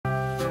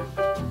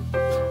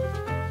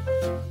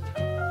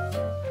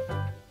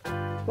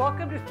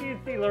Welcome to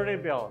CNC Learn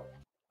and Build.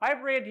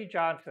 I'm Randy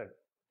Johnson.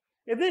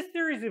 In this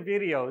series of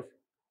videos,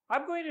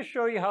 I'm going to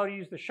show you how to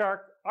use the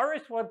SHARK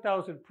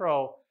RS1000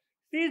 Pro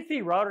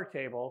CNC router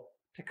table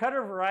to cut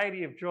a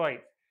variety of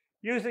joints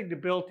using the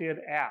built-in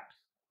apps.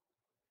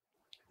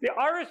 The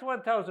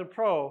RS1000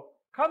 Pro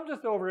comes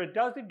with over a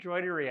dozen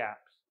joinery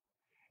apps,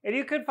 and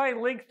you can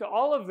find links to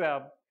all of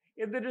them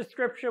in the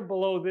description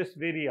below this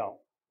video.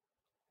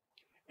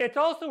 It's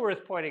also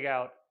worth pointing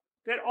out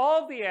that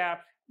all of the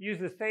apps use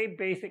the same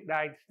basic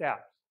 9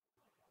 steps,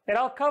 and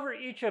I'll cover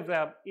each of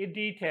them in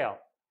detail.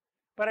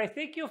 But I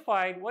think you'll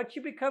find once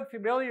you become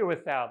familiar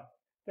with them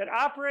that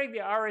operating the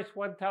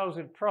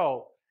RS1000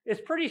 Pro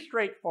is pretty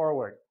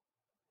straightforward.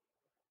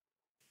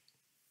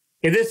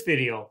 In this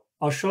video,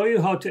 I'll show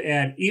you how to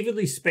add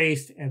evenly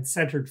spaced and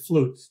centered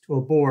flutes to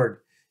a board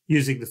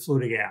using the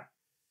Fluting App.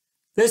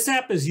 This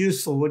app is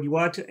useful when you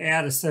want to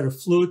add a set of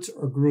flutes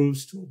or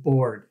grooves to a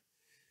board.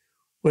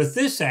 With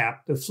this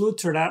app, the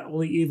flutes are not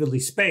only evenly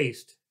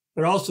spaced,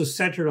 but also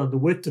centered on the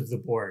width of the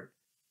board.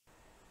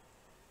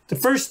 The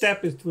first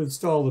step is to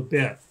install the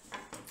bit.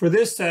 For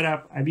this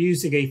setup, I'm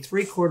using a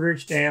 3/4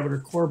 inch diameter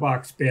core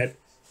box bit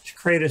to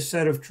create a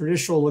set of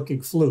traditional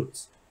looking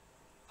flutes.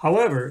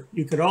 However,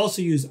 you could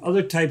also use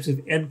other types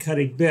of end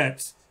cutting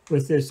bits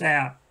with this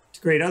app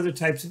to create other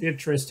types of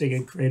interesting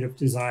and creative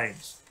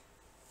designs.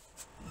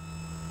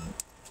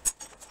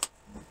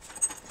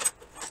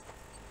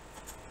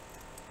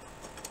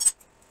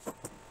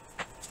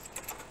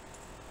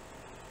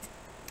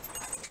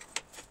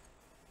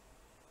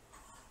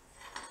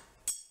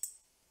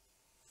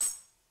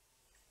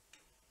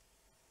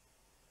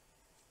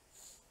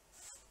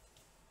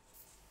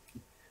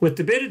 With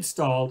the bit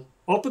installed,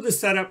 open the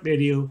Setup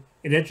menu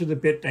and enter the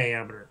bit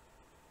diameter.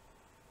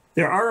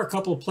 There are a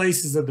couple of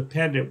places on the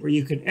pendant where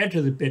you can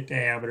enter the bit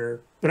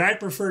diameter, but I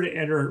prefer to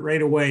enter it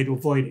right away to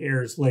avoid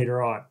errors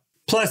later on.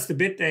 Plus, the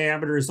bit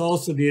diameter is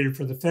also needed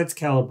for the fence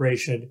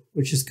calibration,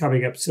 which is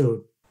coming up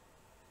soon.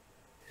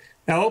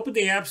 Now open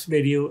the Apps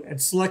menu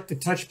and select the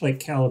touch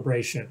plate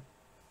calibration.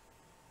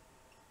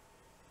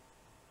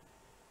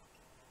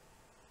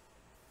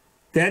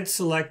 Then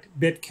select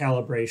Bit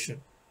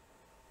Calibration.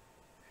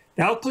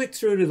 Now click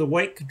through to the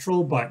white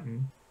control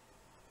button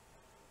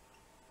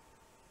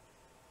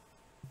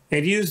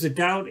and use the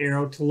down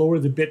arrow to lower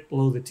the bit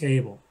below the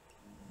table.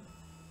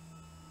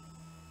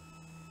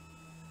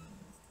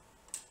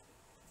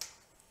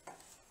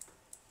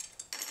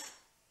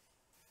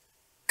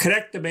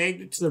 Connect the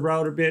magnet to the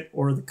router bit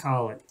or the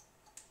collet.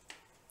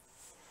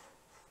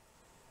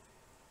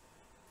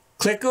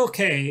 Click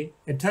OK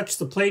and touch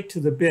the plate to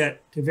the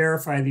bit to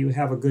verify that you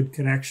have a good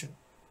connection.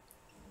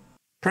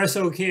 Press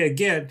OK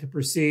again to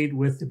proceed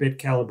with the bit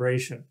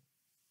calibration.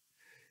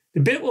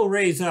 The bit will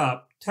raise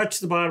up, touch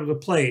the bottom of the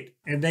plate,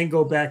 and then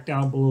go back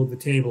down below the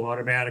table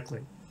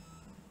automatically.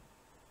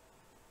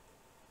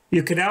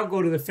 You can now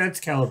go to the fence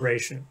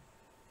calibration.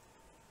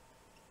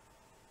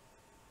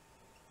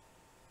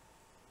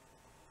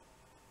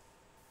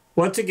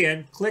 Once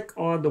again, click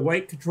on the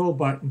white control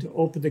button to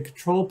open the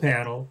control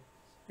panel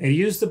and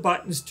use the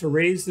buttons to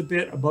raise the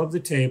bit above the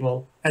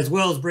table as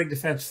well as bring the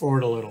fence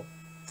forward a little.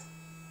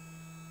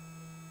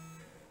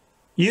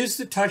 Use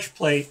the touch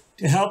plate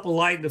to help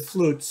align the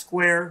flute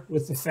square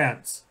with the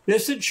fence.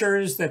 This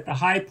ensures that the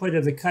high point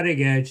of the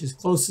cutting edge is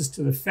closest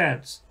to the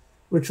fence,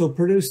 which will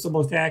produce the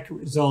most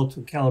accurate results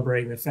when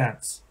calibrating the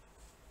fence.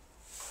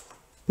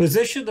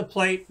 Position the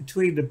plate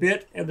between the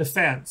bit and the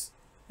fence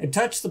and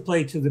touch the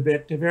plate to the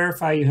bit to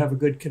verify you have a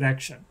good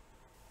connection.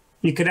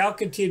 You can now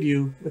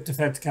continue with the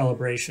fence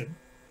calibration.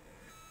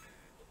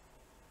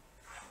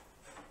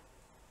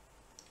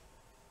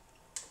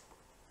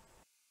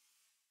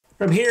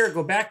 From here,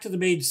 go back to the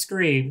main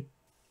screen,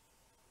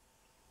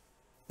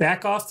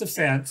 back off the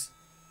fence,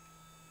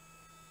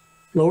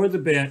 lower the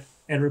bit,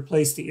 and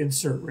replace the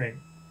insert ring.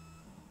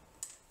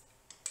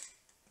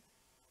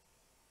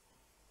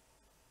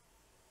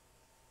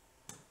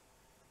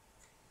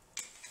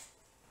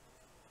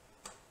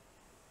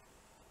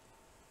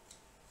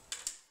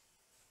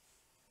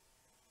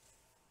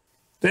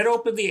 Then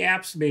open the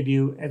Apps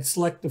menu and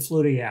select the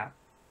Fluting App.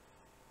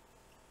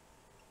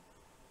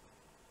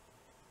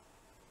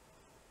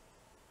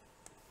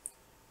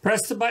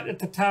 Press the button at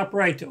the top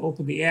right to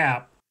open the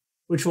app,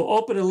 which will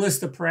open a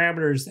list of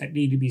parameters that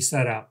need to be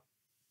set up.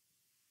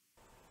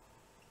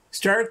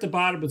 Start at the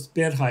bottom with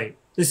bit height.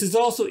 This is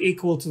also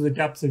equal to the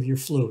depth of your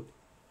flute.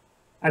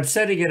 I'm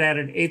setting it at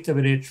 1/8 of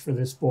an inch for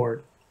this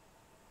board.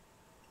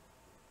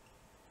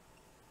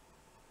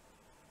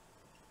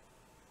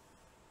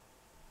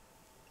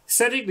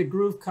 Setting the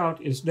groove count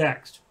is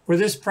next. For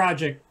this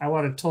project, I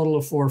want a total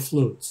of 4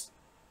 flutes.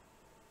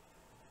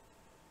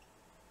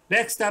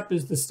 Next up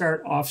is the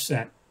start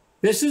offset.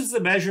 This is the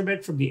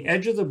measurement from the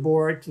edge of the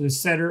board to the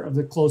center of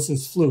the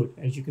closest flute,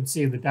 as you can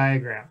see in the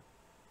diagram.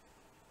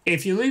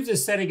 If you leave the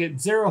setting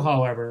at 0,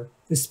 however,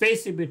 the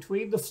spacing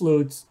between the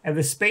flutes and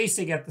the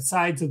spacing at the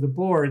sides of the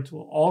boards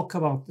will all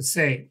come out the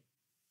same.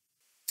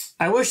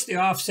 I wish the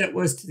offset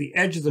was to the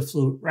edge of the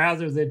flute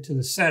rather than to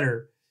the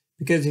center,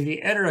 because if you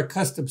enter a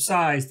custom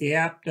size, the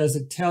app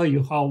doesn't tell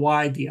you how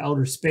wide the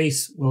outer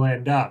space will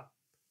end up.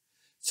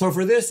 So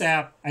for this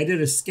app, I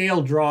did a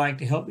scale drawing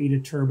to help me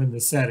determine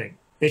the setting.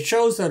 It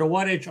shows that a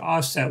 1-inch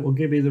offset will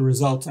give me the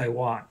results I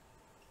want.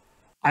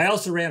 I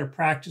also ran a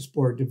practice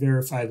board to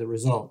verify the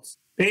results.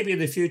 Maybe in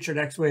the future,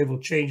 NextWave will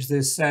change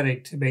this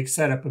setting to make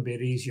setup a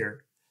bit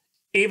easier.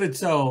 Even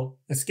so,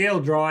 a scale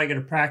drawing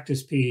and a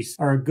practice piece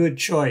are a good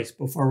choice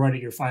before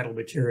running your final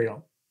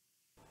material.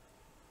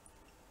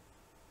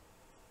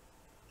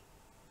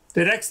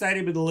 The next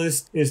item in the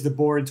list is the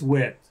board's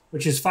width,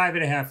 which is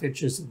 5.5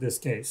 inches in this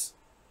case.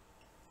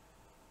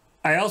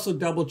 I also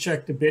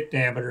double-checked the bit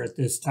diameter at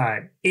this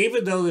time.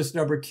 Even though this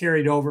number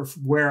carried over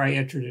from where I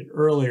entered it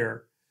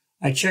earlier,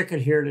 I check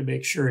it here to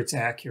make sure it's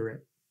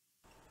accurate.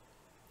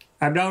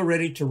 I'm now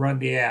ready to run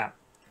the app.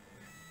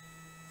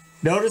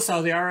 Notice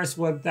how the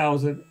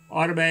RS1000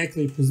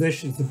 automatically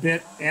positions the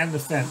bit and the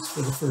fence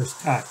for the first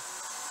cut.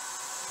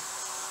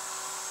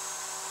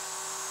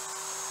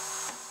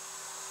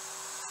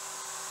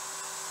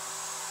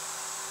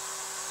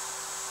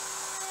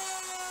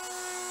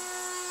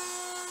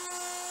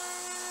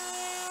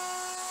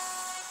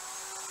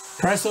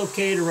 Press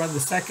OK to run the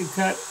second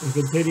cut and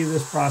continue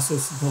this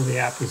process until the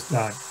app is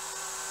done.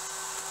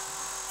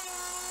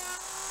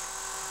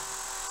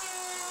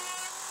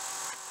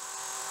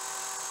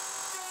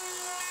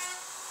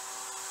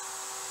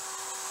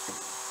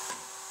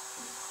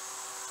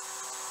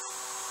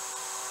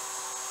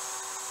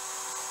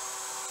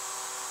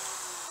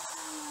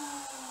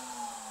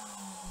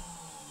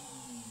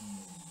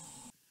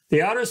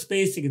 The auto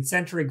spacing and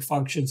centering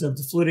functions of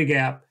the Fluting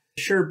App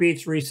sure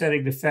beats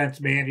resetting the fence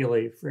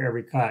manually for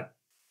every cut.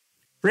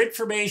 For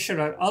information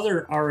on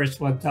other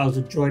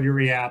RS1000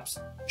 joinery apps,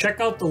 check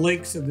out the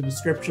links in the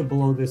description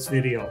below this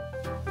video.